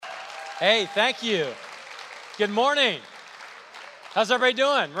Hey, thank you. Good morning. How's everybody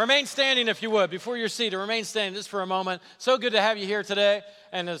doing? Remain standing if you would, before you're seated. Remain standing just for a moment. So good to have you here today,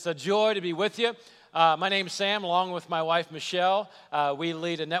 and it's a joy to be with you. My name's Sam, along with my wife, Michelle. We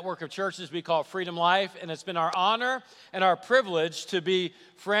lead a network of churches we call Freedom Life, and it's been our honor and our privilege to be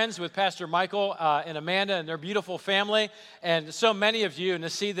friends with Pastor Michael and Amanda and their beautiful family, and so many of you, and to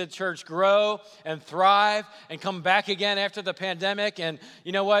see the church grow and thrive and come back again after the pandemic. And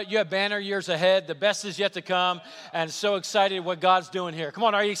you know what? You have banner years ahead. The best is yet to come, and so excited what God's doing here. Come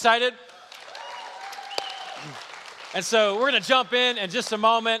on, are you excited? And so we're going to jump in just a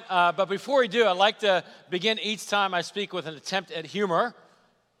moment, but before we do, I'd like to begin each time I speak with an attempt at humor.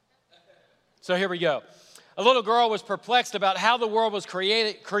 So here we go. A little girl was perplexed about how the world was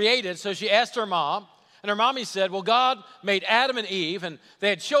created, so she asked her mom, and her mommy said, well, God made Adam and Eve, and they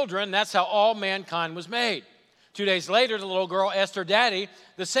had children. That's how all mankind was made. 2 days later, the little girl asked her daddy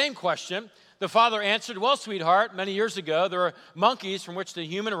the same question. The father answered, well, sweetheart, many years ago, there were monkeys from which the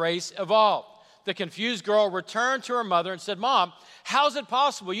human race evolved. The confused girl returned to her mother and said, Mom, how is it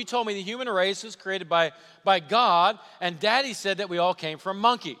possible? You told me the human race was created by God, and Daddy said that we all came from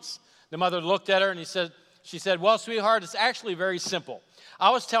monkeys. The mother looked at her and she said, well, sweetheart, it's actually very simple.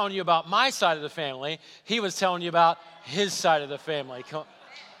 I was telling you about my side of the family. He was telling you about his side of the family.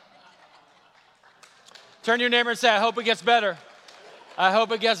 Turn to your neighbor and say, I hope it gets better. I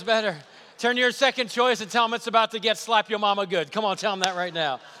hope it gets better. Turn to your second choice and tell him it's about to get slap your mama good. Come on, tell him that right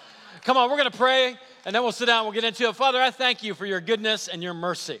now. Come on, we're going to pray, and then we'll sit down and we'll get into it. Father, I thank you for your goodness and your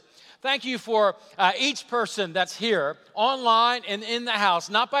mercy. Thank you for each person that's here, online and in the house,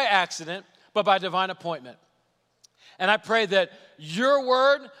 not by accident, but by divine appointment. And I pray that your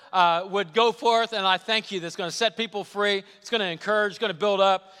word would go forth, and I thank you that's going to set people free. It's going to encourage, it's going to build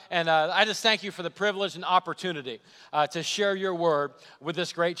up, and I just thank you for the privilege and opportunity to share your word with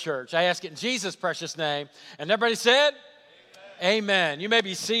this great church. I ask it in Jesus' precious name. And everybody said, Amen. You may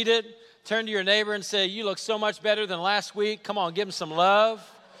be seated. Turn to your neighbor and say, you look so much better than last week. Come on, give him some love.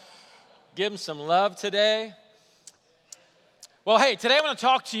 Give him some love today. Well, hey, today I want to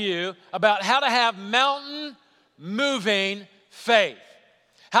talk to you about how to have mountain-moving faith.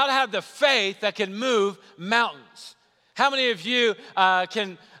 How to have the faith that can move mountains. How many of you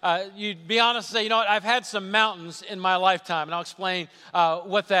can you'd be honest and say, you know what, I've had some mountains in my lifetime, and I'll explain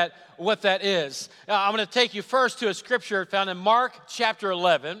what that is. I'm going to take you first to a scripture found in Mark chapter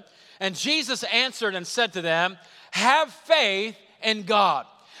 11, and Jesus answered and said to them, have faith in God.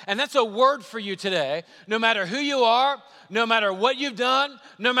 And that's a word for you today. No matter who you are, no matter what you've done,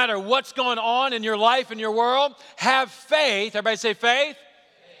 no matter what's going on in your life and your world, have faith. Everybody say faith.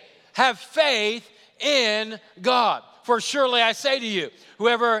 Have faith in God. For surely I say to you,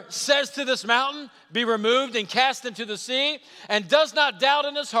 whoever says to this mountain, be removed and cast into the sea, and does not doubt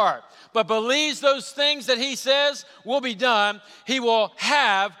in his heart, but believes those things that he says will be done, he will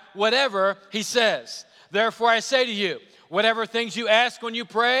have whatever he says. Therefore I say to you, whatever things you ask when you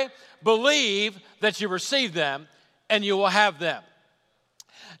pray, believe that you receive them, and you will have them.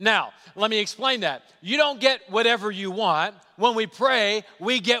 Now, let me explain that. You don't get whatever you want. When we pray,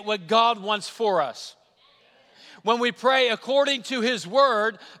 we get what God wants for us. When we pray according to his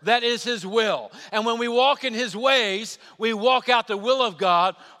word, that is his will. And when we walk in his ways, we walk out the will of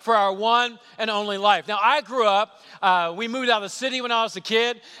God for our one and only life. Now, I grew up, we moved out of the city when I was a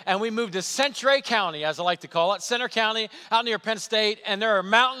kid, and we moved to Centre County, as I like to call it, Center County, out near Penn State, and there are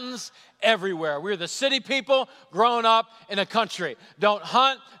mountains everywhere. We're the city people growing up in a country. Don't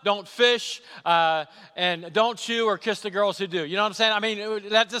hunt, don't fish, and don't chew or kiss the girls who do. You know what I'm saying? I mean,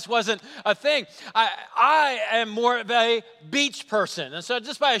 that just wasn't a thing. I am more of a beach person. And so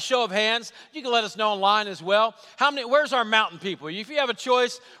just by a show of hands, you can let us know online as well. Where's our mountain people? If you have a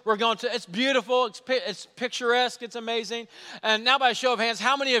choice, we're going to, it's beautiful, it's picturesque, it's amazing. And now by a show of hands,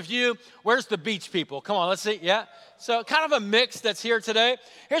 how many of you, where's the beach people? Come on, let's see, yeah? So kind of a mix that's here today.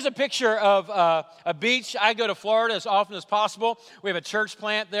 Here's a picture of a beach. I go to Florida as often as possible. We have a church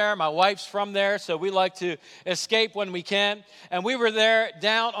plant there. My wife's from there, so we like to escape when we can. And we were there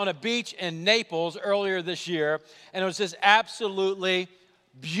down on a beach in Naples earlier this year, and it was just absolutely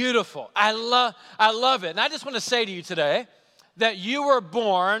beautiful. I love it. And I just want to say to you today that you were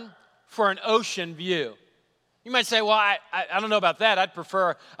born for an ocean view. You might say, well, I don't know about that. I'd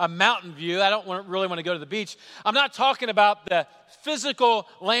prefer a mountain view. I don't really want to go to the beach. I'm not talking about the physical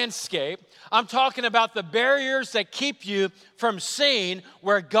landscape. I'm talking about the barriers that keep you from seeing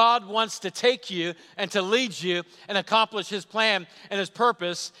where God wants to take you and to lead you and accomplish his plan and his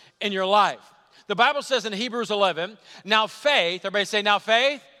purpose in your life. The Bible says in Hebrews 11, now faith, everybody say now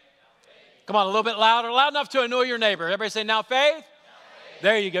faith. Come on, a little bit louder, loud enough to annoy your neighbor. Everybody say now faith.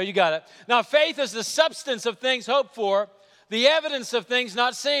 There you go, you got it. Now, faith is the substance of things hoped for, the evidence of things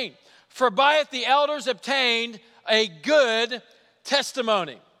not seen. For by it the elders obtained a good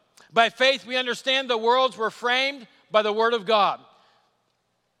testimony. By faith we understand the worlds were framed by the word of God,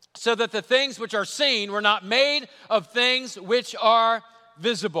 so that the things which are seen were not made of things which are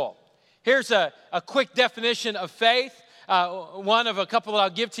visible. Here's a quick definition of faith, one of a couple that I'll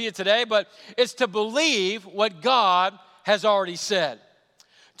give to you today, but it's to believe what God has already said,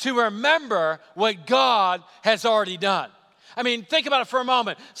 to remember what God has already done. I mean, think about it for a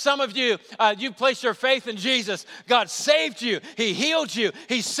moment. Some of you, you've placed your faith in Jesus. God saved you. He healed you.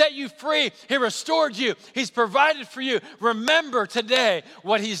 He set you free. He restored you. He's provided for you. Remember today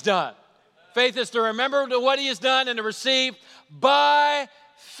what he's done. Faith is to remember what he has done and to receive by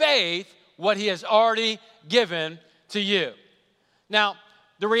faith what he has already given to you. Now,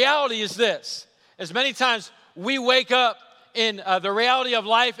 the reality is this. As many times we wake up in the reality of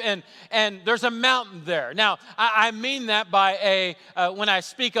life, and there's a mountain there. Now, I mean that by when I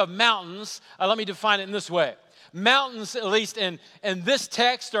speak of mountains, let me define it in this way. Mountains, at least in this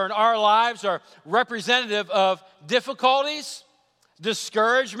text or in our lives, are representative of difficulties,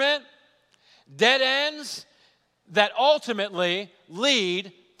 discouragement, dead ends that ultimately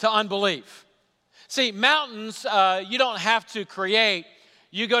lead to unbelief. See, mountains, you don't have to create.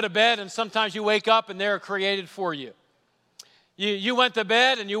 You go to bed and sometimes you wake up and they're created for you. You went to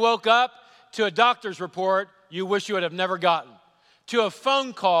bed and you woke up to a doctor's report you wish you would have never gotten, to a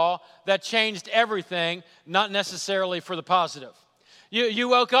phone call that changed everything, not necessarily for the positive. You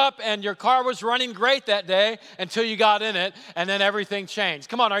woke up and your car was running great that day until you got in it, and then everything changed.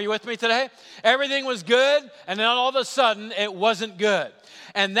 Come on, are you with me today? Everything was good, and then all of a sudden it wasn't good.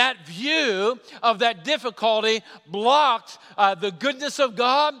 And that view of that difficulty blocked the goodness of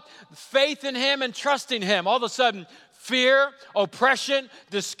God, faith in him and trusting him. All of a sudden, fear, oppression,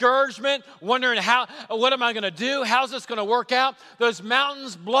 discouragement, wondering what am I going to do? How's this going to work out? Those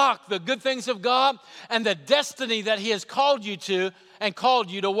mountains block the good things of God and the destiny that he has called you to and called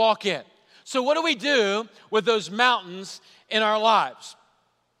you to walk in. So what do we do with those mountains in our lives?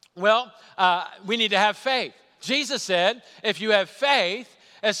 Well, we need to have faith. Jesus said, if you have faith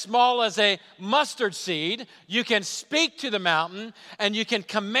as small as a mustard seed, you can speak to the mountain and you can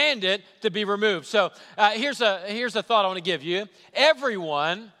command it to be removed. So here's a thought I want to give you.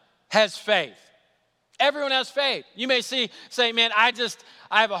 Everyone has faith. Everyone has faith. You may say, man, I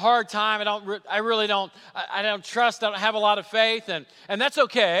have a hard time. I don't trust. I don't have a lot of faith, and that's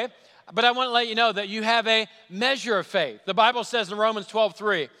okay. But I want to let you know that you have a measure of faith. The Bible says in Romans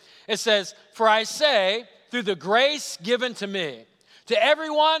 12:3, it says, "For I say, through the grace given to me, to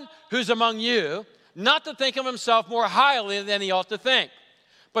everyone who's among you, not to think of himself more highly than he ought to think,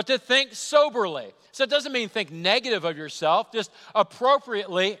 but to think soberly." So it doesn't mean think negative of yourself, just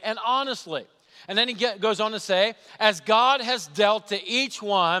appropriately and honestly. And then he goes on to say, as God has dealt to each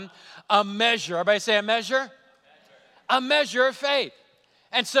one a measure. Everybody say a measure? A measure of faith.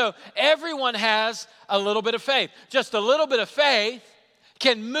 And so everyone has a little bit of faith. Just a little bit of faith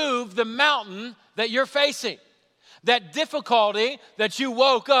can move the mountain that you're facing. That difficulty that you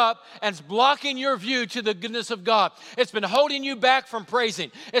woke up and it's blocking your view to the goodness of God. It's been holding you back from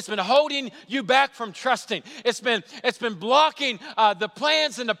praising. It's been holding you back from trusting. It's been blocking the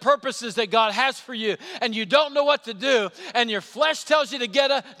plans and the purposes that God has for you. And you don't know what to do. And your flesh tells you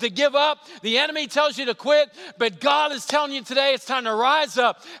to give up. The enemy tells you to quit. But God is telling you today it's time to rise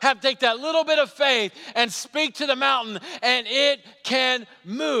up. Take that little bit of faith and speak to the mountain. And it can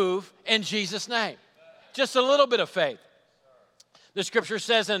move in Jesus' name. Just a little bit of faith. The scripture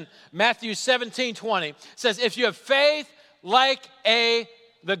says in Matthew 17:20, says, if you have faith like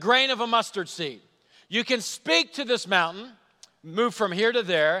the grain of a mustard seed, you can speak to this mountain, move from here to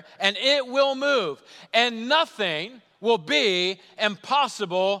there, and it will move, and nothing will be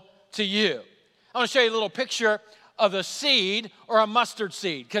impossible to you. I want to show you a little picture of a seed or a mustard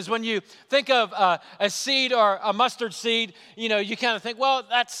seed. Because when you think of a seed or a mustard seed, you kind of think, well,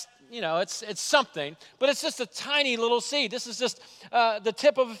 that's, it's something, but it's just a tiny little seed. This is just the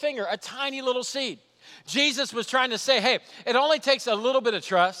tip of a finger, a tiny little seed. Jesus was trying to say, hey, it only takes a little bit of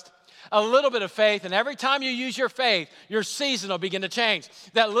trust, a little bit of faith, and every time you use your faith, your season will begin to change.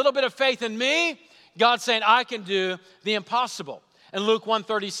 That little bit of faith in me, God's saying, I can do the impossible. In Luke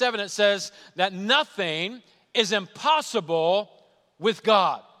 1:37, it says that nothing is impossible with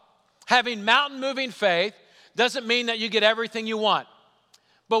God. Having mountain-moving faith doesn't mean that you get everything you want.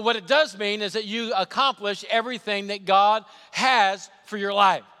 But what it does mean is that you accomplish everything that God has for your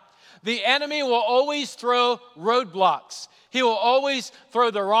life. The enemy will always throw roadblocks. He will always throw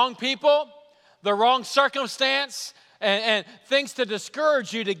the wrong people, the wrong circumstance, and things to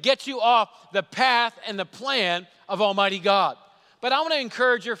discourage you, to get you off the path and the plan of Almighty God. But I want to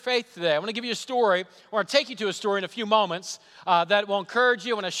encourage your faith today. I want to give you a story. I want to take you to a story in a few moments that will encourage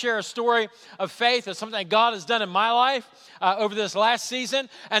you. I want to share a story of faith of something that God has done in my life over this last season.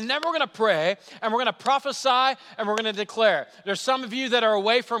 And then we're going to pray, and we're going to prophesy, and we're going to declare. There's some of you that are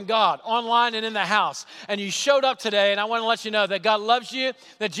away from God, online and in the house, and you showed up today, and I want to let you know that God loves you,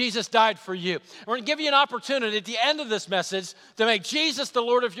 that Jesus died for you. And we're going to give you an opportunity at the end of this message to make Jesus the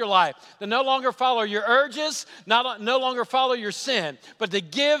Lord of your life, to no longer follow your urges, no longer follow your sin, but to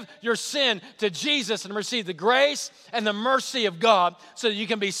give your sin to Jesus and receive the grace and the mercy of God so that you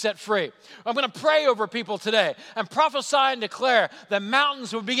can be set free. I'm going to pray over people today and prophesy and declare that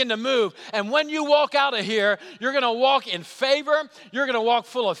mountains will begin to move. And when you walk out of here, you're going to walk in favor, you're going to walk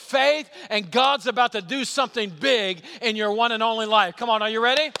full of faith, and God's about to do something big in your one and only life. Come on, are you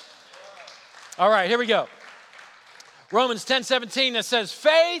ready? All right, here we go. Romans 10:17, that says,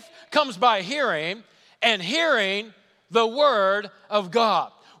 faith comes by hearing, and hearing the word of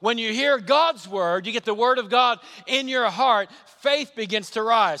God. When you hear God's word, you get the word of God in your heart, faith begins to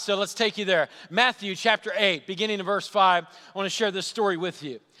rise. So let's take you there. Matthew chapter 8, beginning in verse 5, I want to share this story with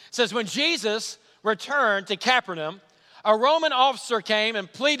you. It says, when Jesus returned to Capernaum, a Roman officer came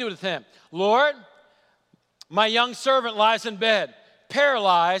and pleaded with him, Lord, my young servant lies in bed,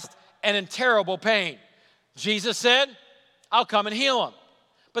 paralyzed and in terrible pain. Jesus said, I'll come and heal him.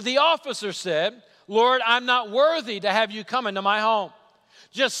 But the officer said, Lord, I'm not worthy to have you come into my home.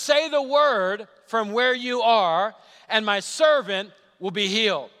 Just say the word from where you are, and my servant will be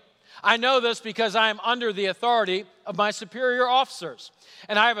healed. I know this because I am under the authority of my superior officers,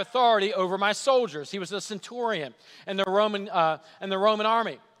 and I have authority over my soldiers. He was a centurion in the Roman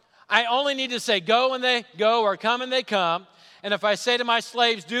army. I only need to say go and they go, or come and they come. And if I say to my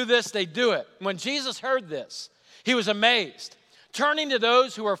slaves, do this, they do it. When Jesus heard this, he was amazed. Turning to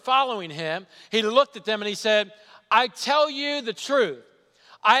those who were following him, he looked at them and he said, I tell you the truth.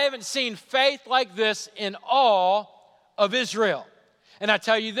 I haven't seen faith like this in all of Israel. And I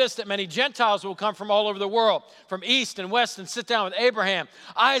tell you this, that many Gentiles will come from all over the world, from east and west, and sit down with Abraham,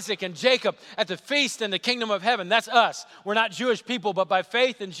 Isaac, and Jacob at the feast in the kingdom of heaven. That's us. We're not Jewish people, but by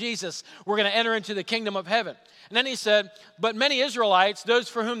faith in Jesus, we're going to enter into the kingdom of heaven. And then he said, but many Israelites, those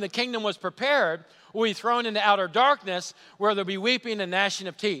for whom the kingdom was prepared, will be thrown into outer darkness, where there'll be weeping and gnashing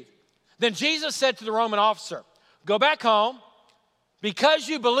of teeth. Then Jesus said to the Roman officer, go back home. Because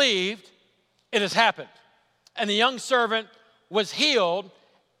you believed, it has happened. And the young servant was healed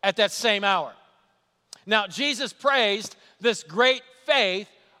at that same hour. Now, Jesus praised this great faith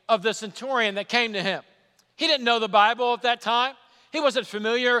of the centurion that came to him. He didn't know the Bible at that time. He wasn't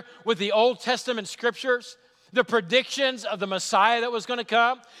familiar with the Old Testament scriptures, the predictions of the Messiah that was going to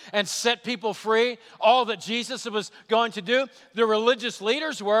come and set people free, all that Jesus was going to do. The religious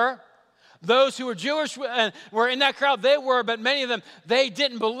leaders were. Those who were Jewish and were in that crowd, they were, but many of them, they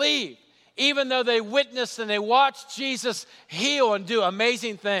didn't believe, even though they witnessed and they watched Jesus heal and do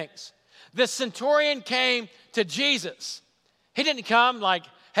amazing things. The centurion came to Jesus. He didn't come like,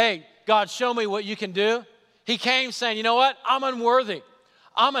 hey, God, show me what you can do. He came saying, you know what? I'm unworthy.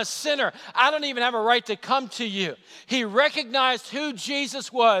 I'm a sinner. I don't even have a right to come to you. He recognized who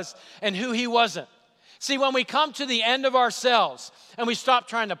Jesus was and who he wasn't. See, when we come to the end of ourselves and we stop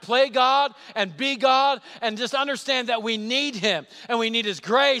trying to play God and be God and just understand that we need him and we need his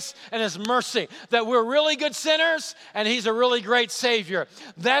grace and his mercy, that we're really good sinners and he's a really great Savior,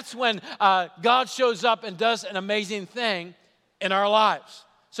 that's when God shows up and does an amazing thing in our lives.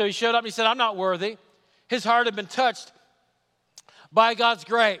 So he showed up and he said, I'm not worthy. His heart had been touched by God's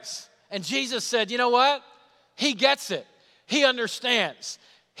grace. And Jesus said, you know what? He gets it. He understands.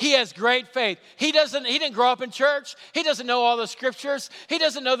 He has great faith. He didn't grow up in church. He doesn't know all the scriptures. He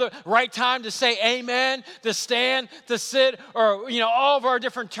doesn't know the right time to say amen, to stand, to sit, or all of our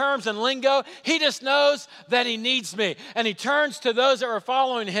different terms and lingo. He just knows that he needs me. And he turns to those that are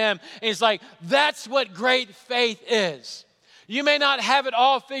following him and he's like, that's what great faith is. You may not have it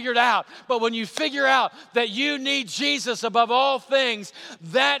all figured out, but when you figure out that you need Jesus above all things,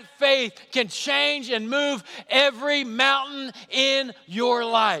 that faith can change and move every mountain in your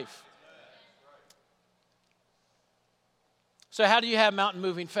life. So how do you have mountain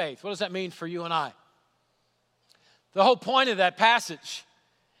moving faith? What does that mean for you and I? The whole point of that passage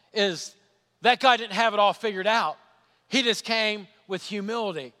is that guy didn't have it all figured out. He just came with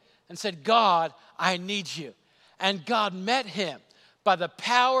humility and said, God, I need you. And God met him by the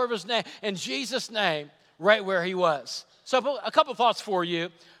power of his name, in Jesus' name, right where he was. So a couple thoughts for you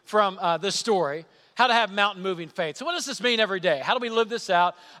from this story. how to have mountain moving faith. So what does this mean every day? How do we live this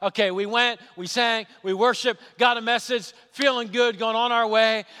out? Okay, we went, we sang, we worshiped, got a message, feeling good, going on our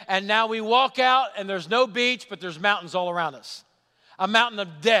way, and now we walk out and there's no beach, but there's mountains all around us. A mountain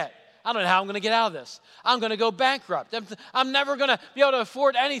of debt. I don't know how I'm going to get out of this. I'm going to go bankrupt. I'm never going to be able to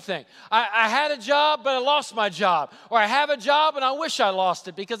afford anything. I had a job, but I lost my job. Or I have a job, and I wish I lost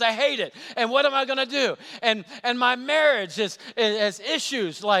it because I hate it. And what am I going to do? And my marriage has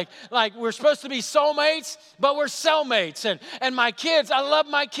issues like we're supposed to be soulmates, but we're cellmates. And my kids, I love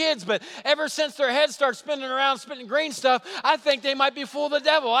my kids, but ever since their heads start spinning around, spitting green stuff, I think they might be full of the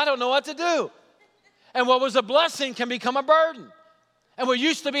devil. I don't know what to do. And what was a blessing can become a burden. And what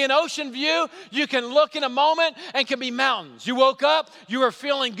used to be an ocean view, you can look in a moment and can be mountains. You woke up, you were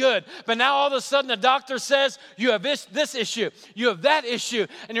feeling good. But now all of a sudden the doctor says, you have this issue, you have that issue.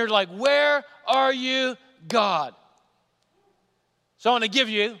 And you're like, where are you, God? So I want to give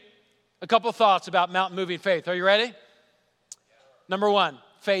you a couple thoughts about mountain moving faith. Are you ready? Number one,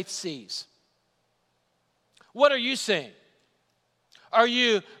 faith sees. What are you seeing? Are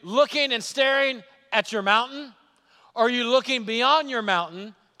you looking and staring at your mountain? Or are you looking beyond your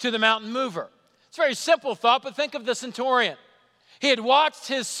mountain to the mountain mover? It's a very simple thought, but think of the centurion. He had watched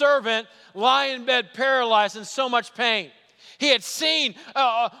his servant lie in bed paralyzed in so much pain. He had seen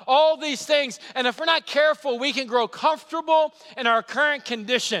all these things, and if we're not careful, we can grow comfortable in our current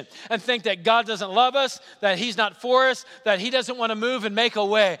condition and think that God doesn't love us, that He's not for us, that He doesn't want to move and make a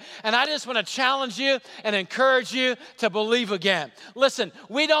way. And I just want to challenge you and encourage you to believe again. Listen,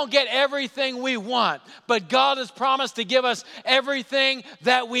 we don't get everything we want, but God has promised to give us everything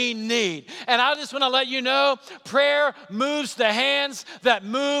that we need. And I just want to let you know, prayer moves the hands that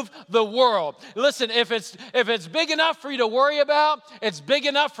move the world. Listen, if it's big enough for you to worry about, it's big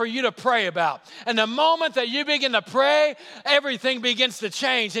enough for you to pray about. And the moment that you begin to pray, everything begins to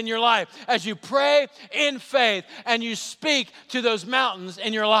change in your life as you pray in faith and you speak to those mountains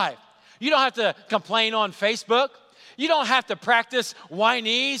in your life. You don't have to complain on Facebook. You don't have to practice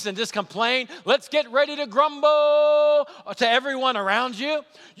whinies and just complain. Let's get ready to grumble to everyone around you.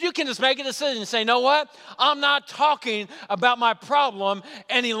 You can just make a decision and say, you know what? I'm not talking about my problem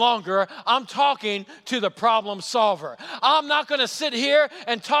any longer. I'm talking to the problem solver. I'm not going to sit here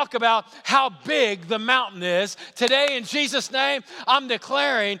and talk about how big the mountain is. Today, in Jesus' name, I'm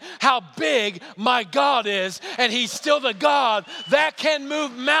declaring how big my God is, and He's still the God that can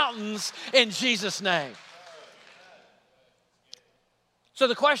move mountains in Jesus' name. So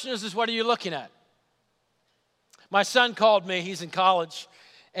the question is what are you looking at? My son called me, he's in college,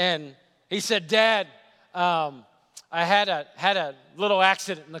 and he said, Dad, I had a little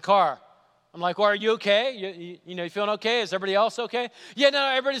accident in the car. I'm like, well, are you okay? You feeling okay? Is everybody else okay? Yeah, no,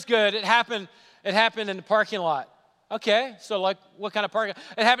 everybody's good. It happened in the parking lot. Okay, so like what kind of parking?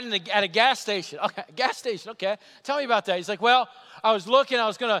 It happened at a gas station. Okay, gas station, okay. Tell me about that. He's like, well, I was looking, I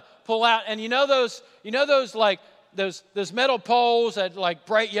was gonna pull out, and you know those like those metal poles that like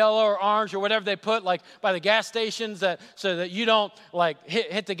bright yellow or orange or whatever they put like by the gas stations so that you don't like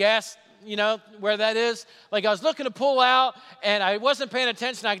hit the gas, where that is. Like I was looking to pull out and I wasn't paying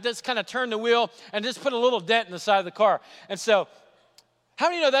attention. I just kind of turned the wheel and just put a little dent in the side of the car. And so how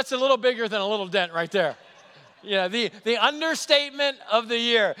many know that's a little bigger than a little dent right there? The understatement of the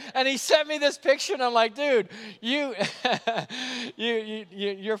year. And he sent me this picture and I'm like, dude, you're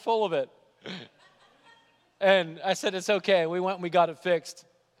full of it. And I said, it's okay. We went and we got it fixed.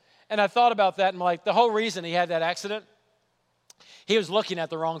 And I thought about that and I'm like, the whole reason he had that accident, he was looking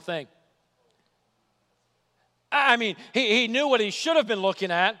at the wrong thing. I mean, he knew what he should have been looking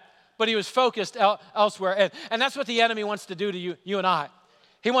at, but he was focused elsewhere. And that's what the enemy wants to do to you and I.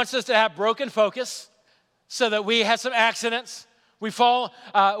 He wants us to have broken focus so that we have some accidents. We fall,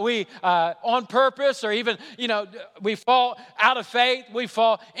 on purpose, or even, we fall out of faith. We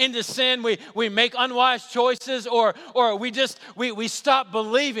fall into sin. We make unwise choices, or we stop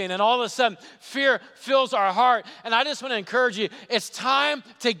believing, and all of a sudden fear fills our heart. And I just want to encourage you, it's time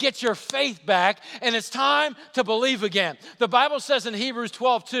to get your faith back, and it's time to believe again. The Bible says in Hebrews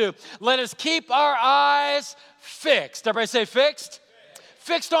 12:2, let us keep our eyes fixed. Everybody say fixed.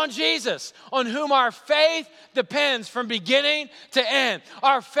 Fixed on Jesus, on whom our faith depends from beginning to end.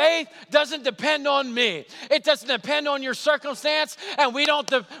 Our faith doesn't depend on me. It doesn't depend on your circumstance, and we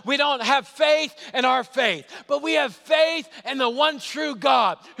don't have faith in our faith. But we have faith in the one true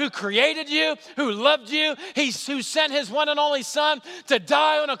God who created you, who loved you, who sent His one and only Son to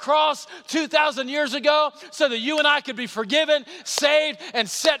die on a cross 2,000 years ago so that you and I could be forgiven, saved, and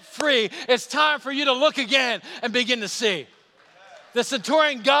set free. It's time for you to look again and begin to see. The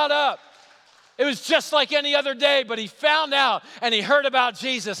centurion got up It was just like any other day, but he found out and he heard about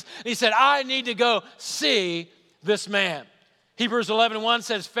Jesus. And he said, I need to go see this man. Hebrews 11:1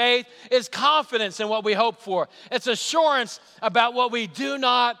 says, faith is confidence in what we hope for. It's assurance about what we do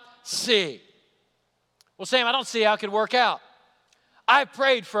not see. Well, Sam, I don't see how it could work out. I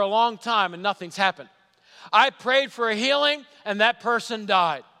prayed for a long time and nothing's happened. I prayed for a healing and that person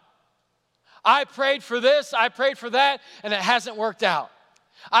died. I prayed for this, I prayed for that, and it hasn't worked out.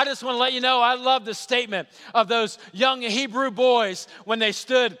 I just want to let you know, I love the statement of those young Hebrew boys when they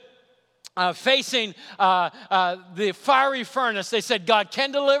stood facing the fiery furnace. They said, God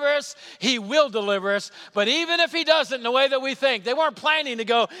can deliver us, he will deliver us, but even if he doesn't in the way that we think, they weren't planning to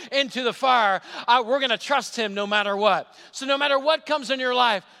go into the fire, we're going to trust him no matter what. So no matter what comes in your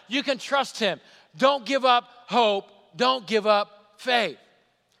life, you can trust him. Don't give up hope. Don't give up faith.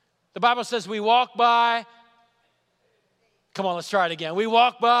 The Bible says we walk by, come on, let's try it again. We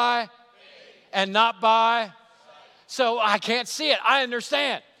walk by and not by. So I can't see it. I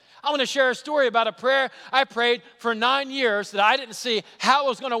understand. I want to share a story about a prayer I prayed for 9 years that I didn't see how it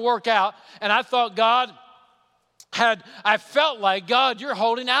was going to work out. And I thought I felt like, God, you're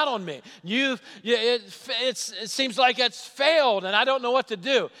holding out on me. It seems like it's failed and I don't know what to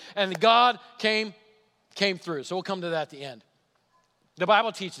do. And God came through. So we'll come to that at the end. The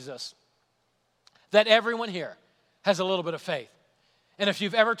Bible teaches us that everyone here has a little bit of faith. And if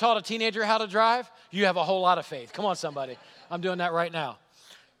you've ever taught a teenager how to drive, you have a whole lot of faith. Come on, somebody. I'm doing that right now.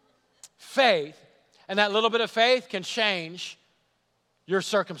 Faith, and that little bit of faith can change your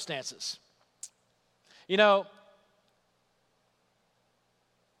circumstances. You know,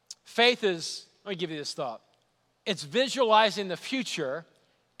 faith is, let me give you this thought. It's visualizing the future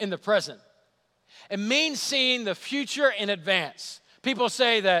in the present. It means seeing the future in advance. People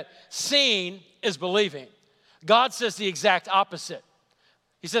say that seeing is believing. God says the exact opposite.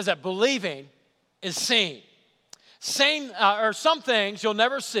 He says that believing is seeing. Some things you'll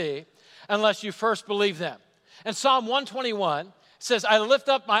never see unless you first believe them. And Psalm 121 says, I lift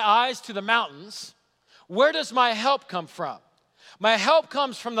up my eyes to the mountains. Where does my help come from? My help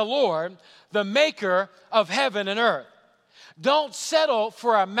comes from the Lord, the maker of heaven and earth. Don't settle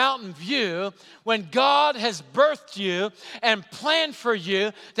for a mountain view when God has birthed you and planned for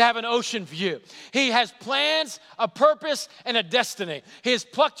you to have an ocean view. He has plans, a purpose, and a destiny. He has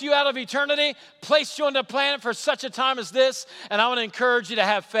plucked you out of eternity, placed you on the planet for such a time as this, and I want to encourage you to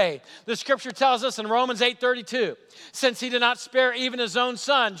have faith. The scripture tells us in Romans 8:32, since he did not spare even his own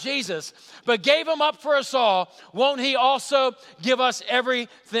son, Jesus, but gave him up for us all, won't he also give us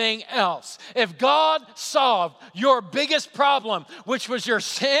everything else? If God solved your biggest problem, which was your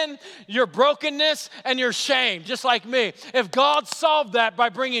sin, your brokenness, and your shame, just like me, if God solved that by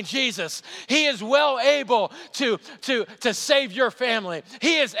bringing Jesus, he is well able to save your family.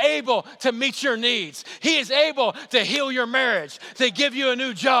 He is able to meet your needs. He is able to heal your marriage, to give you a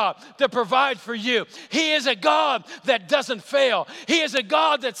new job, to provide for you. He is a God that doesn't fail. He is a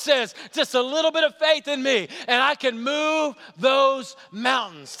God that says, just a little bit of faith in me, and I can move those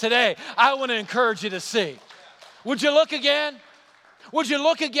mountains. Today, I want to encourage you to see. Would you look again? Would you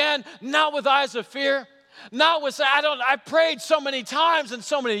look again, not with eyes of fear? Not with, I prayed so many times and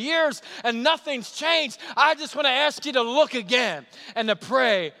so many years, and nothing's changed. I just want to ask you to look again and to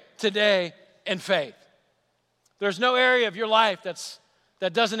pray today in faith. There's no area of your life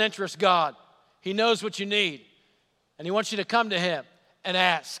that doesn't interest God. He knows what you need, and he wants you to come to him and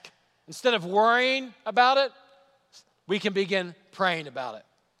ask. Instead of worrying about it, we can begin praying about it.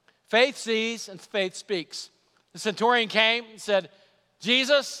 Faith sees and faith speaks. The centurion came and said,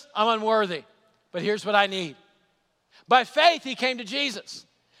 Jesus, I'm unworthy, but here's what I need. By faith, he came to Jesus,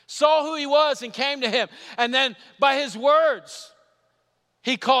 saw who he was and came to him. And then by his words,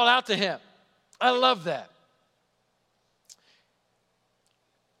 he called out to him. I love that.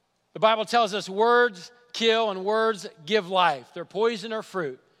 The Bible tells us words kill and words give life. They're poison or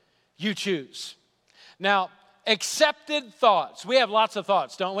fruit. You choose. Now, accepted thoughts. We have lots of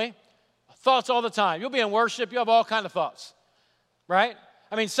thoughts, don't we? Thoughts all the time. You'll be in worship, you'll have all kinds of thoughts, right?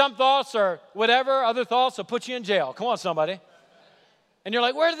 I mean, some thoughts are whatever, other thoughts will put you in jail. Come on, somebody. And you're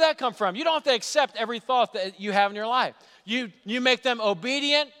like, where did that come from? You don't have to accept every thought that you have in your life. You make them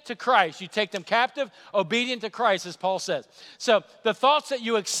obedient to Christ. You take them captive, obedient to Christ, as Paul says. So the thoughts that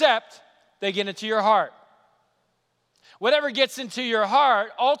you accept, they get into your heart. Whatever gets into your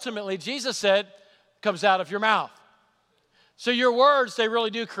heart, ultimately, Jesus said, comes out of your mouth. So your words, they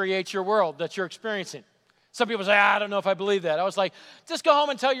really do create your world that you're experiencing. Some people say, I don't know if I believe that. I was like, just go home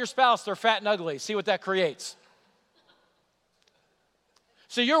and tell your spouse they're fat and ugly. See what that creates.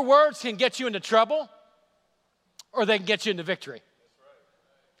 So your words can get you into trouble, or they can get you into victory.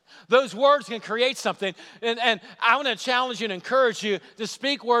 Those words can create something. And I want to challenge you and encourage you to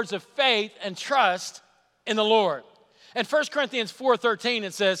speak words of faith and trust in the Lord. In 1 Corinthians 4:13,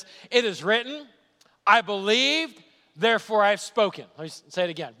 it says, "It is written, I believed, therefore I've spoken." Let me say it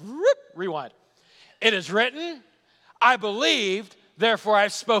again. Rewind. It is written, I believed, therefore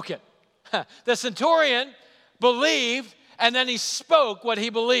I've spoken. The centurion believed, and then he spoke what he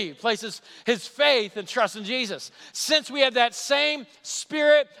believed, places his faith and trust in Jesus. Since we have that same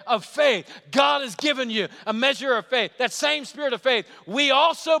spirit of faith, God has given you a measure of faith, that same spirit of faith, we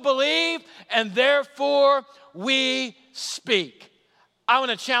also believe, and therefore we speak. I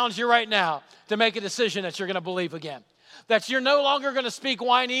want to challenge you right now to make a decision that you're going to believe again. That you're no longer going to speak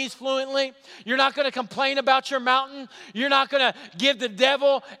Guyanese fluently. You're not going to complain about your mountain. You're not going to give the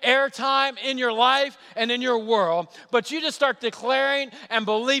devil airtime in your life and in your world. But you just start declaring and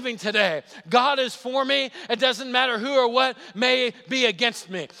believing today, God is for me. It doesn't matter who or what may be against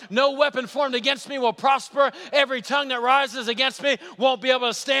me. No weapon formed against me will prosper. Every tongue that rises against me won't be able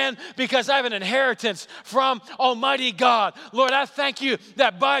to stand, because I have an inheritance from Almighty God. Lord, I thank you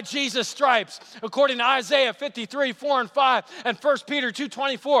that by Jesus' stripes, according to Isaiah 53:4-5, and 1 Peter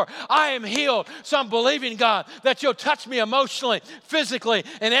 2:24, I am healed. So I'm believing, God, that you'll touch me emotionally, physically,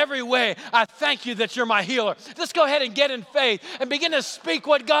 in every way. I thank you that you're my healer. Just go ahead and get in faith and begin to speak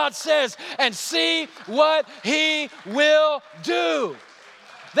what God says and see what he will do.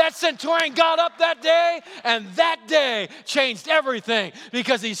 That centurion got up that day, and that day changed everything,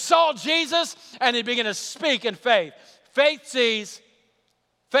 because he saw Jesus and he began to speak in faith. Faith sees,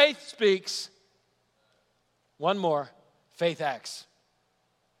 faith speaks. One more. Faith acts.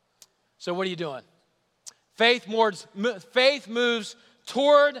 So what are you doing? Faith moves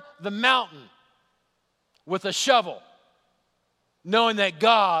toward the mountain with a shovel, knowing that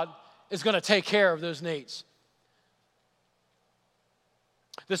God is going to take care of those needs.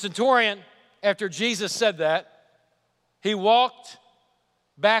 The centurion, after Jesus said that, he walked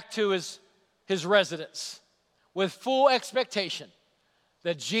back to his residence with full expectation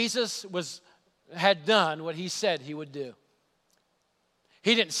that Jesus had done what he said he would do.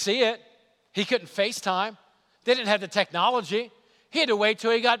 He didn't see it. He couldn't FaceTime. They didn't have the technology. He had to wait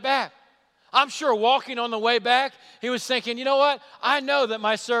till he got back. I'm sure walking on the way back, he was thinking, you know what? I know that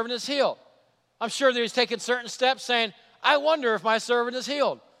my servant is healed. I'm sure that he was taking certain steps saying, I wonder if my servant is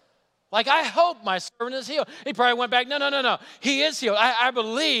healed. Like, I hope my servant is healed. He probably went back, no. He is healed. I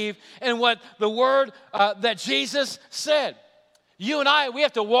believe in what the word that Jesus said. You and I, we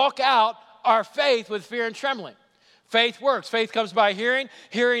have to walk out our faith with fear and trembling. Faith works. Faith comes by hearing,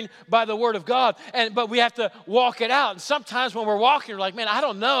 hearing by the word of God. But we have to walk it out. And sometimes when we're walking, we're like, man, I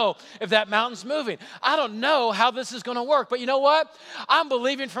don't know if that mountain's moving. I don't know how this is going to work. But you know what? I'm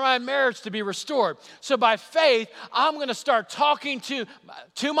believing for my marriage to be restored. So by faith, I'm going to start talking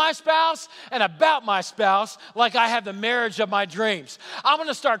to my spouse and about my spouse like I have the marriage of my dreams. I'm going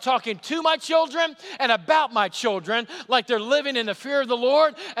to start talking to my children and about my children like they're living in the fear of the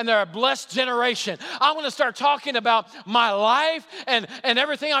Lord and they're a blessed generation. I'm going to start talking about my life and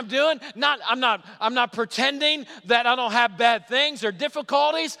everything I'm doing. I'm not pretending that I don't have bad things or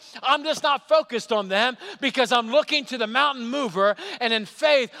difficulties. I'm just not focused on them, because I'm looking to the mountain mover, and in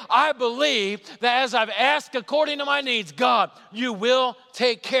faith, I believe that as I've asked according to my needs, God, you will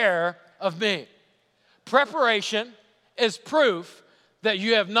take care of me. Preparation is proof that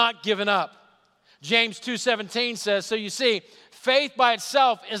you have not given up. James 2:17 says, so you see, faith by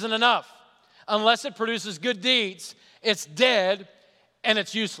itself isn't enough. Unless it produces good deeds, it's dead and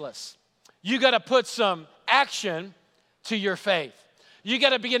it's useless. You got to put some action to your faith. You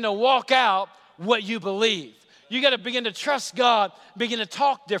got to begin to walk out what you believe. You got to begin to trust God, begin to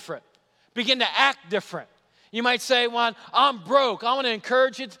talk different, begin to act different. You might say, well, I'm broke. I want to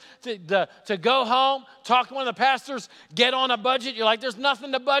encourage you to go home, talk to one of the pastors, get on a budget. You're like, there's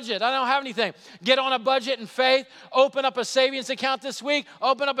nothing to budget. I don't have anything. Get on a budget in faith. Open up a savings account this week.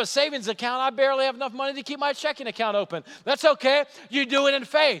 Open up a savings account. I barely have enough money to keep my checking account open. That's okay. You do it in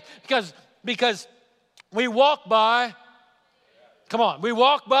faith, because we walk by, we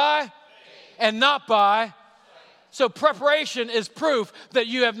walk by and not by. So preparation is proof that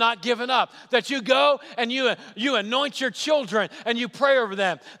you have not given up, that you go and you anoint your children and you pray over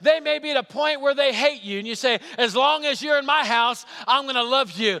them. They may be at a point where they hate you, and you say, as long as you're in my house, I'm going to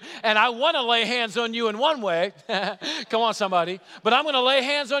love you. And I want to lay hands on you in one way. Come on, somebody. But I'm going to lay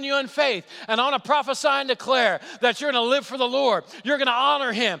hands on you in faith, and I want to prophesy and declare that you're going to live for the Lord. You're going to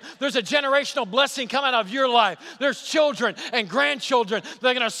honor him. There's a generational blessing coming out of your life. There's children and grandchildren that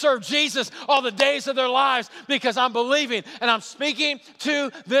are going to serve Jesus all the days of their lives, because I'm believing and I'm speaking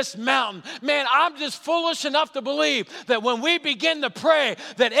to this mountain. Man, I'm just foolish enough to believe that when we begin to pray,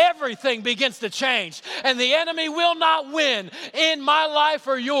 that everything begins to change. And the enemy will not win in my life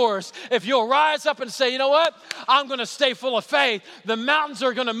or yours if you'll rise up and say, you know what? I'm going to stay full of faith. The mountains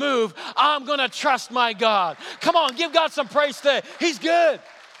are going to move. I'm going to trust my God. Come on, give God some praise today. He's good.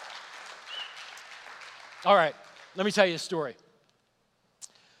 All right, let me tell you a story.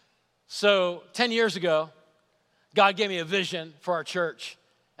 So 10 years ago, God gave me a vision for our church.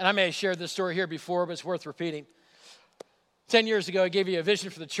 And I may have shared this story here before, but it's worth repeating. 10 years ago, I gave you a vision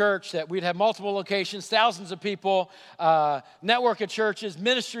for the church that we'd have multiple locations, thousands of people, network of churches,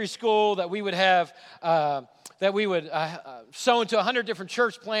 ministry school, that we would have, sow into 100 different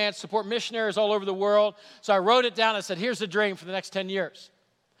church plants, support missionaries all over the world. So I wrote it down and said, here's the dream for the next 10 years.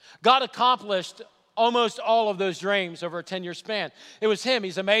 God accomplished almost all of those dreams over a 10-year span. It was him.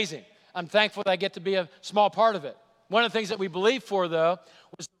 He's amazing. I'm thankful that I get to be a small part of it. One of the things that we believed for, though,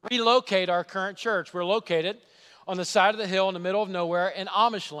 was to relocate our current church. We're located on the side of the hill in the middle of nowhere in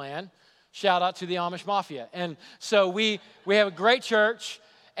Amish land. Shout out to the Amish Mafia. And so we have a great church,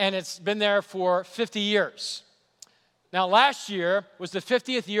 and it's been there for 50 years. Now, last year was the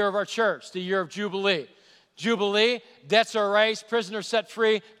 50th year of our church, the year of Jubilee. Jubilee, debts are erased, prisoners set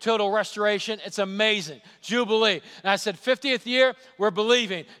free, total restoration. It's amazing. Jubilee. And I said, 50th year, we're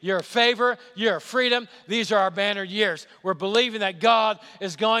believing year of favor, year of freedom. These are our banner years. We're believing that God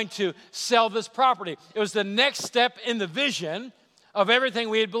is going to sell this property. It was the next step in the vision of everything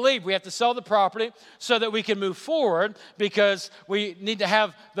we had believed. We have to sell the property so that we can move forward, because we need to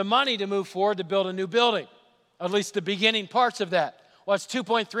have the money to move forward to build a new building, at least the beginning parts of that. Well, it's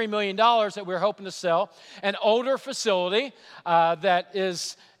 $2.3 million that we're hoping to sell. An older facility that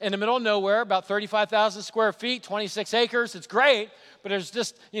is in the middle of nowhere, about 35,000 square feet, 26 acres. It's great, but there's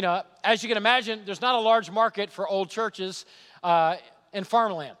just, as you can imagine, there's not a large market for old churches in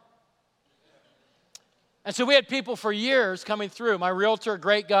farmland. And so we had people for years coming through. My realtor,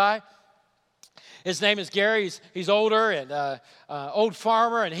 great guy. His name is Gary. He's older and old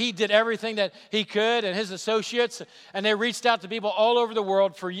farmer, and he did everything that he could, and his associates, and they reached out to people all over the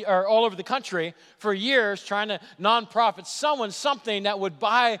world or all over the country for years, trying to nonprofit something that would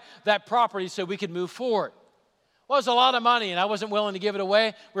buy that property so we could move forward. Well, it was a lot of money, and I wasn't willing to give it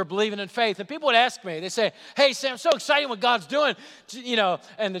away. We're believing in faith. And people would ask me, they say, hey, Sam, I'm so excited what God's doing,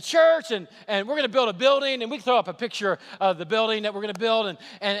 and the church, and we're going to build a building, and we can throw up a picture of the building that we're going to build, and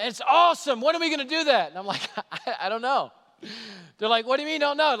it's awesome. When are we going to do that? And I'm like, I don't know. They're like, what do you mean you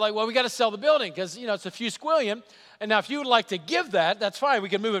don't know? Like, well, we got to sell the building because, it's a few squillion. And now if you would like to give that, that's fine. We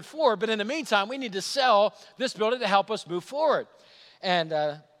can move it forward. But in the meantime, we need to sell this building to help us move forward.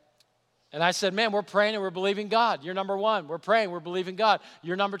 And I said, man, we're praying and we're believing God. You're number one. We're praying, we're believing God.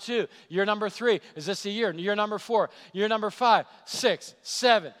 You're number two. You're number three. Is this a year? You're number four. You're number 5, 6,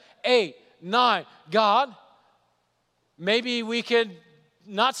 7, 8, 9. God, maybe we could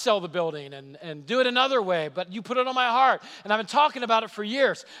not sell the building and do it another way, but you put it on my heart. And I've been talking about it for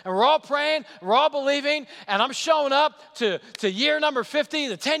years. And we're all praying, we're all believing, and I'm showing up to year number 50,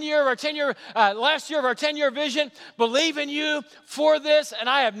 the 10-year of our 10-year, last year of our 10-year vision, believing you for this, and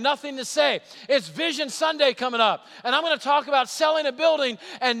I have nothing to say. It's Vision Sunday coming up, and I'm going to talk about selling a building,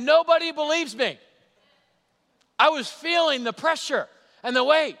 and nobody believes me. I was feeling the pressure and the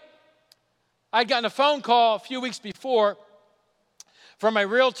weight. I'd gotten a phone call a few weeks before from my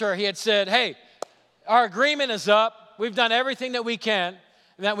realtor. He had said, hey, our agreement is up. We've done everything that we can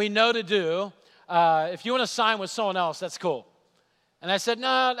and that we know to do. If you want to sign with someone else, that's cool. And I said,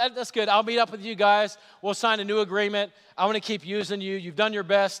 no, that's good. I'll meet up with you guys. We'll sign a new agreement. I want to keep using you. You've done your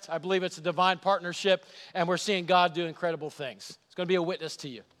best. I believe it's a divine partnership, and we're seeing God do incredible things. It's going to be a witness to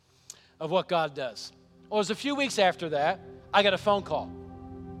you of what God does. Well, it was a few weeks after that, I got a phone call.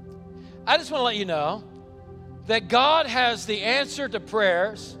 I just want to let you know that God has the answer to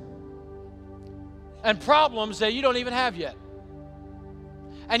prayers and problems that you don't even have yet.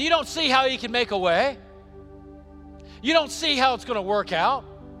 And you don't see how He can make a way. You don't see how it's going to work out.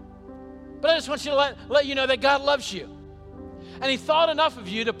 But I just want you to let you know that God loves you. And He thought enough of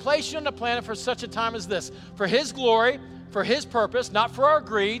you to place you on the planet for such a time as this, for His glory, for His purpose, not for our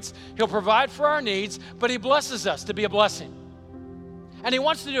greeds. He'll provide for our needs, but He blesses us to be a blessing. And He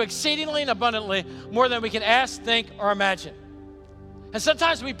wants to do exceedingly and abundantly more than we can ask, think, or imagine. And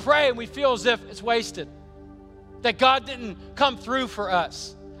sometimes we pray and we feel as if it's wasted, that God didn't come through for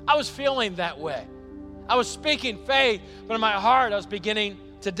us. I was feeling that way. I was speaking faith, but in my heart I was beginning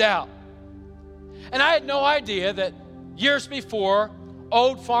to doubt. And I had no idea that years before,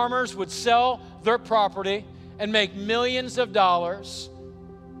 old farmers would sell their property and make millions of dollars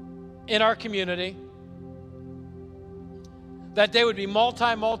in our community that they would be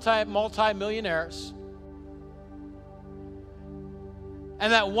multi-millionaires,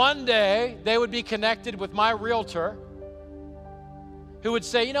 and that one day they would be connected with my realtor who would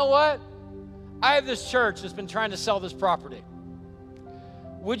say, you know what? I have this church that's been trying to sell this property.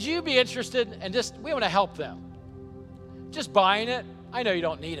 Would you be interested in we want to help them. Just buying it. I know you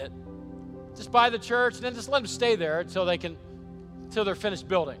don't need it. Just buy the church and then just let them stay there until they're finished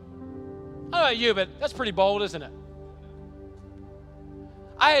building. I don't know about you, but that's pretty bold, isn't it?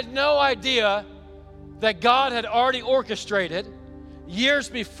 I had no idea that God had already orchestrated years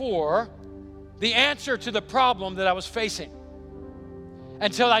before the answer to the problem that I was facing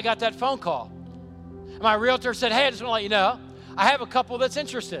until I got that phone call. And my realtor said, hey, I just want to let you know, I have a couple that's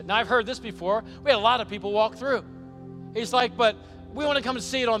interested. Now, I've heard this before. We had a lot of people walk through. He's like, but we want to come and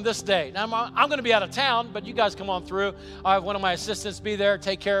see it on this day. Now, I'm going to be out of town, but you guys come on through. I have one of my assistants be there,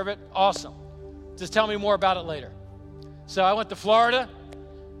 take care of it. Awesome. Just tell me more about it later. So I went to Florida.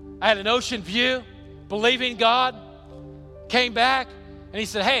 I had an ocean view, believing God. Came back, and he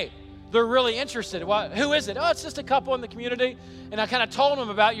said, hey, they're really interested. Well, who is it? Oh, it's just a couple in the community. And I kind of told them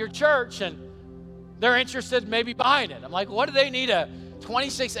about your church, and they're interested in maybe buying it. I'm like, what do they need a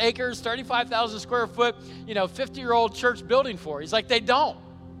 26 acres, 35,000 square foot, 50-year-old church building for? He's like, they don't.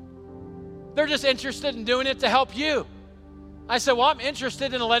 They're just interested in doing it to help you. I said, well, I'm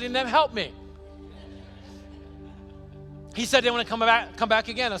interested in letting them help me. He said they want to come back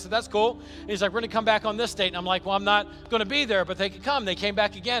again. I said, that's cool. And he's like, we're going to come back on this date. And I'm like, well, I'm not going to be there, but they could come. They came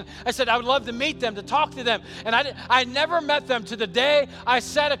back again. I said, I would love to meet them, to talk to them. And I never met them to the day I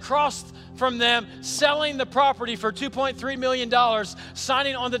sat across from them selling the property for $2.3 million,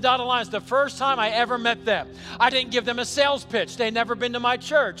 signing on the dotted lines. The first time I ever met them. I didn't give them a sales pitch. They'd never been to my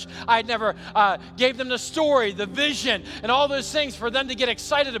church. I never gave them the story, the vision, and all those things for them to get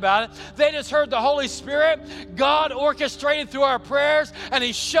excited about it. They just heard the Holy Spirit. God orchestrated through our prayers, and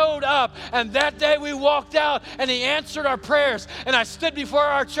He showed up. And that day we walked out, and He answered our prayers. And I stood before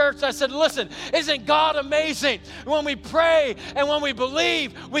our church. And I said, listen, isn't God amazing? When we pray and when we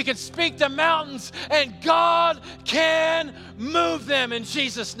believe, we can speak to mountains, and God can move them in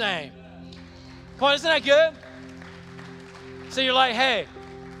Jesus' name. Come on, isn't that good? So you're like, hey,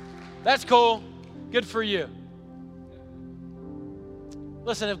 that's cool. Good for you.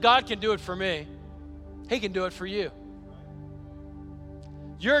 Listen, if God can do it for me, He can do it for you.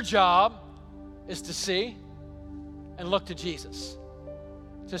 Your job is to see and look to Jesus,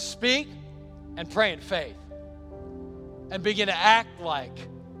 to speak and pray in faith, and begin to act like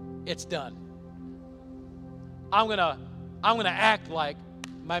it's done. I'm gonna act like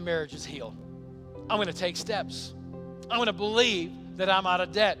my marriage is healed. I'm gonna take steps. I'm gonna believe that I'm out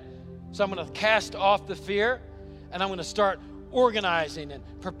of debt. So I'm gonna cast off the fear, and I'm gonna start organizing and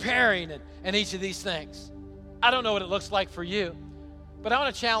preparing and each of these things. I don't know what it looks like for you, but I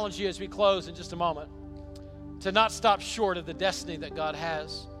want to challenge you as we close in just a moment to not stop short of the destiny that God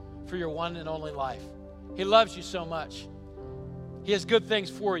has for your one and only life. He loves you so much. He has good things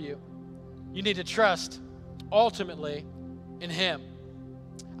for you. You need to trust ultimately in Him.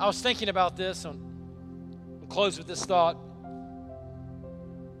 I was thinking about this, and I'll close with this thought.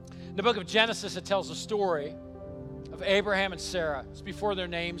 In the book of Genesis, it tells a story of Abraham and Sarah. It's before their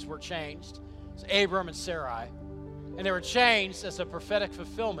names were changed. It's Abram and Sarai. And they were changed as a prophetic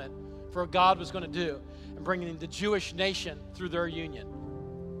fulfillment for what God was going to do and bringing the Jewish nation through their union.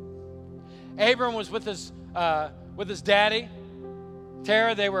 Abram was with his daddy,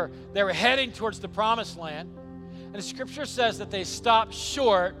 Terah. They were heading towards the promised land. And the scripture says that they stopped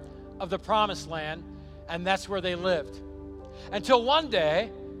short of the promised land, and that's where they lived. Until one day,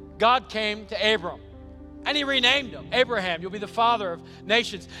 God came to Abram, and He renamed him. Abraham, you'll be the father of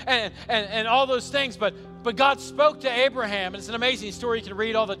nations, and all those things. But God spoke to Abraham, and it's an amazing story. You can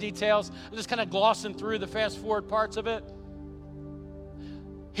read all the details. I'm just kind of glossing through the fast-forward parts of it.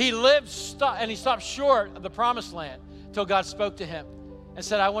 He and he stopped short of the promised land until God spoke to him and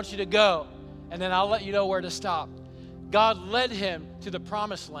said, I want you to go, and then I'll let you know where to stop. God led him to the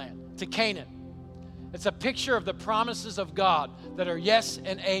promised land, to Canaan. It's a picture of the promises of God that are yes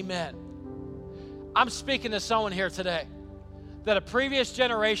and amen. I'm speaking to someone here today that a previous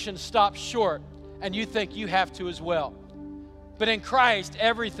generation stopped short, and you think you have to as well. But in Christ,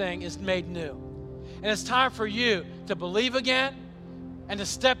 everything is made new. And it's time for you to believe again and to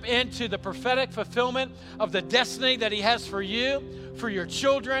step into the prophetic fulfillment of the destiny that He has for you, for your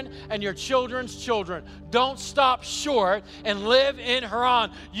children and your children's children. Don't stop short and live in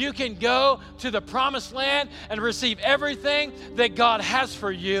Haran. You can go to the promised land and receive everything that God has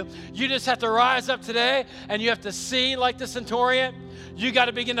for you. You just have to rise up today and you have to see like the centurion. You got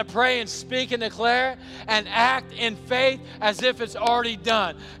to begin to pray and speak and declare and act in faith as if it's already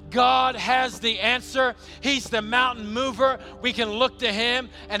done. God has the answer. He's the mountain mover. We can look to him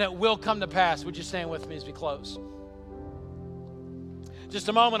and it will come to pass. Would you stand with me as we close? Just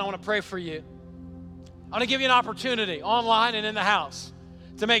a moment, I want to pray for you. I want to give you an opportunity online and in the house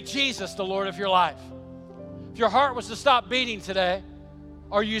to make Jesus the Lord of your life. If your heart was to stop beating today,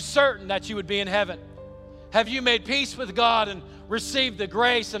 are you certain that you would be in heaven? Have you made peace with God and received the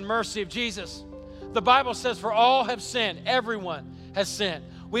grace and mercy of Jesus? The Bible says, for all have sinned. Everyone has sinned.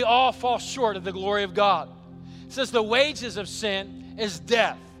 We all fall short of the glory of God. It says the wages of sin is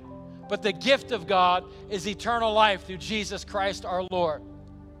death, but the gift of God is eternal life through Jesus Christ our Lord.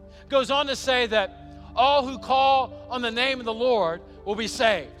 It goes on to say that all who call on the name of the Lord will be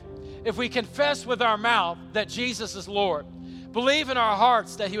saved. If we confess with our mouth that Jesus is Lord, believe in our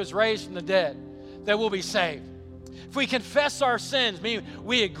hearts that he was raised from the dead, that we'll be saved. If we confess our sins, meaning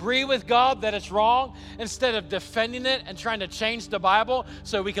we agree with God that it's wrong, instead of defending it and trying to change the Bible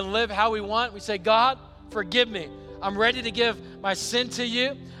so we can live how we want, we say, God, forgive me. I'm ready to give my sin to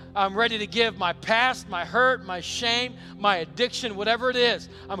you. I'm ready to give my past, my hurt, my shame, my addiction, whatever it is.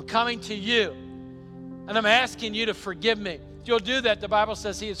 I'm coming to you. And I'm asking you to forgive me. If you'll do that, the Bible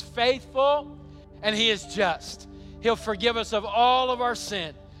says he is faithful and he is just. He'll forgive us of all of our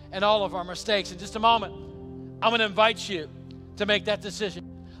sin and all of our mistakes. In just a moment, I'm going to invite you to make that decision.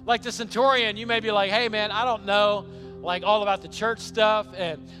 Like the centurion, you may be like, hey man, I don't know like all about the church stuff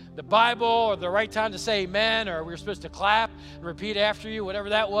and the Bible or the right time to say amen, or we're supposed to clap and repeat after you, whatever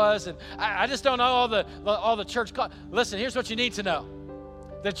that was. And I just don't know all the church. Listen, here's what you need to know.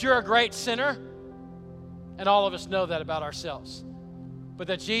 That you're a great sinner, and all of us know that about ourselves. But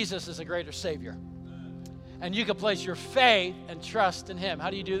that Jesus is a greater Savior. And you can place your faith and trust in him. How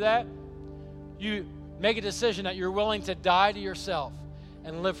do you do that? You make a decision that you're willing to die to yourself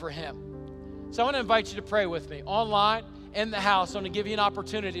and live for him. So I want to invite you to pray with me online, in the house. I want to give you an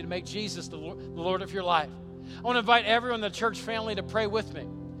opportunity to make Jesus the Lord of your life. I want to invite everyone in the church family to pray with me.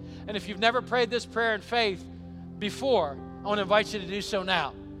 And if you've never prayed this prayer in faith before, I want to invite you to do so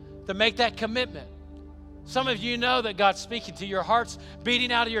now, to make that commitment. Some of you know that God's speaking to you. Your heart's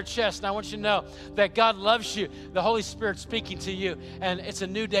beating out of your chest. And I want you to know that God loves you. The Holy Spirit's speaking to you. And it's a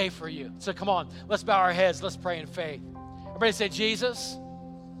new day for you. So come on, let's bow our heads. Let's pray in faith. Everybody say, Jesus.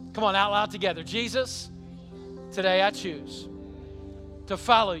 Come on, out loud together. Jesus, today I choose to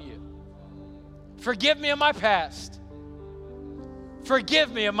follow you. Forgive me of my past.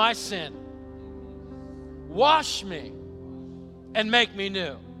 Forgive me of my sin. Wash me and make me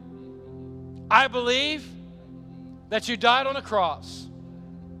new. I believe that you died on a cross,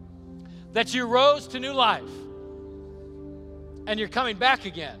 that you rose to new life, and you're coming back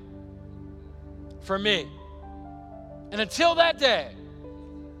again for me. And until that day,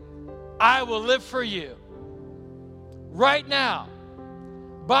 I will live for you. Right now,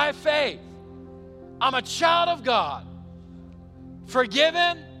 by faith, I'm a child of God,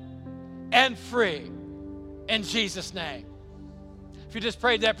 forgiven and free in Jesus' name. If you just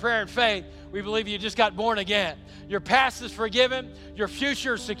prayed that prayer in faith, we believe you just got born again. Your past is forgiven, your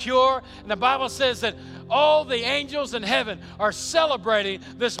future is secure, and the Bible says that all the angels in heaven are celebrating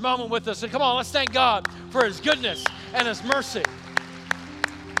this moment with us. So come on, let's thank God for his goodness and his mercy.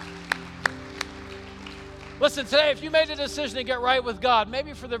 Listen, today, if you made a decision to get right with God,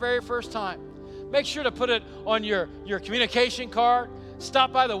 maybe for the very first time, make sure to put it on your communication card.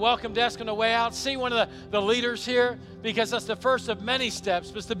 Stop by the welcome desk on the way out. See one of the leaders here, because that's the first of many steps,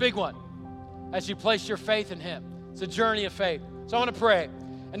 but it's the big one as you place your faith in him. It's a journey of faith. So I want to pray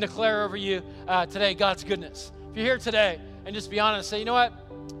and declare over you today God's goodness. If you're here today and just be honest, say, you know what?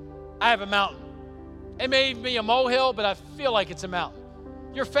 I have a mountain. It may be a molehill, but I feel like it's a mountain.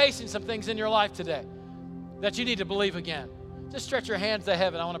 You're facing some things in your life today that you need to believe again. Just stretch your hands to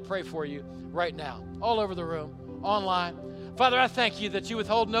heaven. I want to pray for you right now, all over the room, online. Father, I thank you that you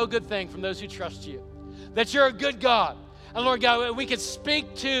withhold no good thing from those who trust you, that you're a good God. And Lord God, we can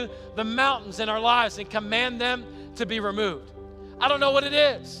speak to the mountains in our lives and command them to be removed. I don't know what it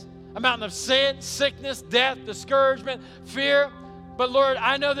is, a mountain of sin, sickness, death, discouragement, fear, but Lord,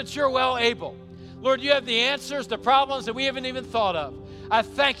 I know that you're well able. Lord, you have the answers to problems that we haven't even thought of. I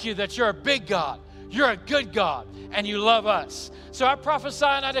thank you that you're a big God. You're a good God, and you love us. So I prophesy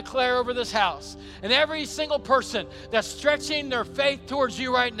and I declare over this house, and every single person that's stretching their faith towards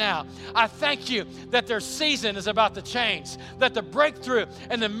you right now, I thank you that their season is about to change, that the breakthrough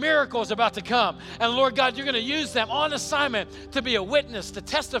and the miracle is about to come. And Lord God, you're going to use them on assignment to be a witness, to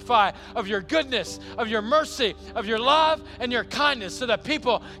testify of your goodness, of your mercy, of your love and your kindness, so that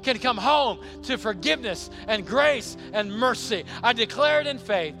people can come home to forgiveness and grace and mercy. I declare it in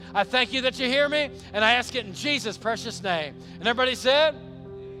faith. I thank you that you hear me, and I ask it in Jesus' precious name. And everybody said,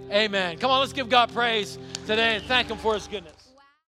 amen. Come on, let's give God praise today and thank him for his goodness.